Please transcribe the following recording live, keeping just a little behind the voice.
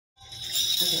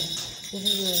This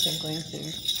is what I've been going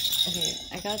through. Okay,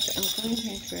 I'm going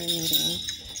here for a meeting,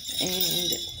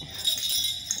 and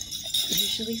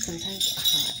usually sometimes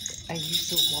I used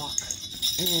to walk,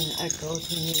 and then I'd go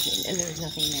to a meeting, and there's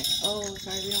nothing there. Oh,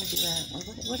 sorry, we don't do that. Or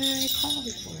what did I call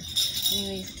before?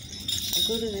 Anyways, I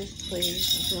go to this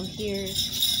place, and so I'm here,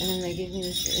 and then they give me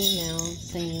this email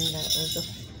saying that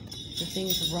the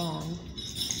thing's wrong.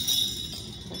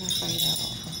 I'm gonna find out.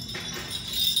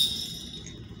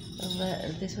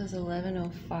 This was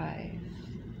 11:05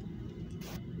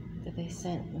 that they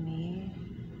sent me.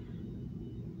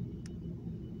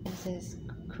 It says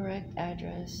correct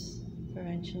address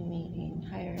prevention meeting.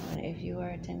 Hi everyone. If you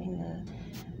are attending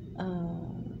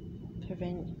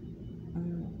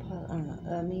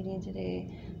the meeting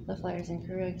today, the flyer is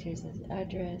incorrect. Here's the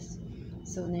address.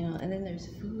 So now, and then there's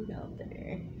food out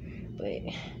there, but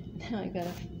now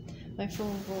my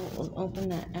phone will open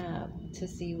the app to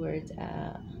see where it's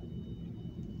at,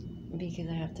 because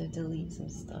I have to delete some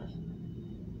stuff.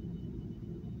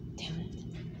 Damn it.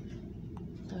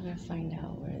 So I'm gonna find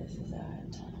out where this is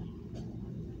at.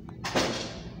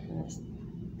 And it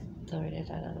started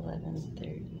at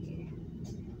 11:30.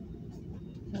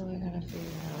 So I gotta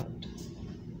figure out.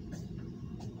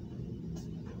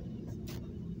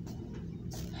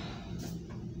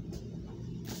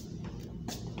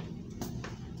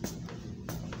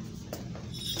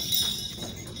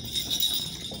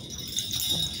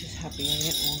 Happy I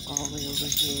didn't walk all the way over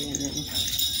here, and then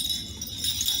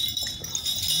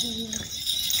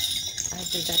I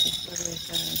did that before with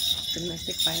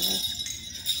domestic violence.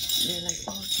 They're like,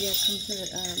 oh yeah, come to the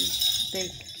they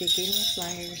gave me a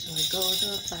flyer, so I go to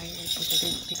the flyer, but I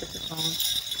didn't pick up the phone.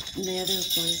 And the other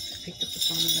ones picked up the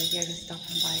phone and like, yeah, just stop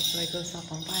on by. So I go stop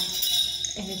on by,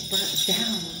 and it's burnt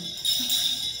down.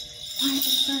 Why is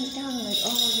it burnt down? I'm like,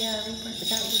 oh yeah, that was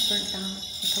burnt down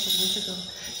a couple months ago.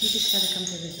 You just gotta come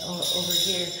to this over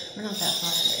here. We're not that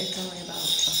far. It's only about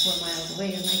 4 miles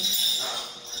away. I'm like,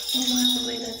 4 miles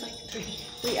away? That's like 3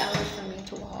 hours for me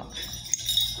to walk.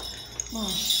 Oh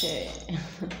shit.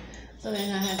 So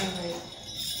then I had to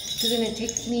because then it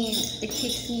used to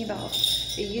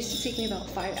take me about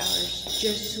 5 hours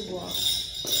just to walk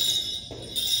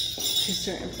to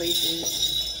certain places.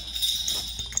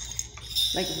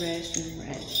 Like rest.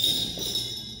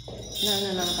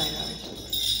 No, not 5 hours.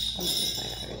 I'm not saying 5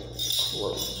 hours.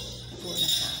 Whoa,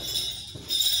 4.5.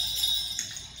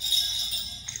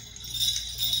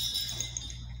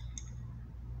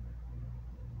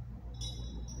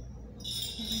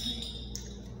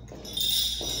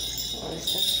 Oh, this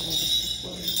stuff's on the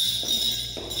floor.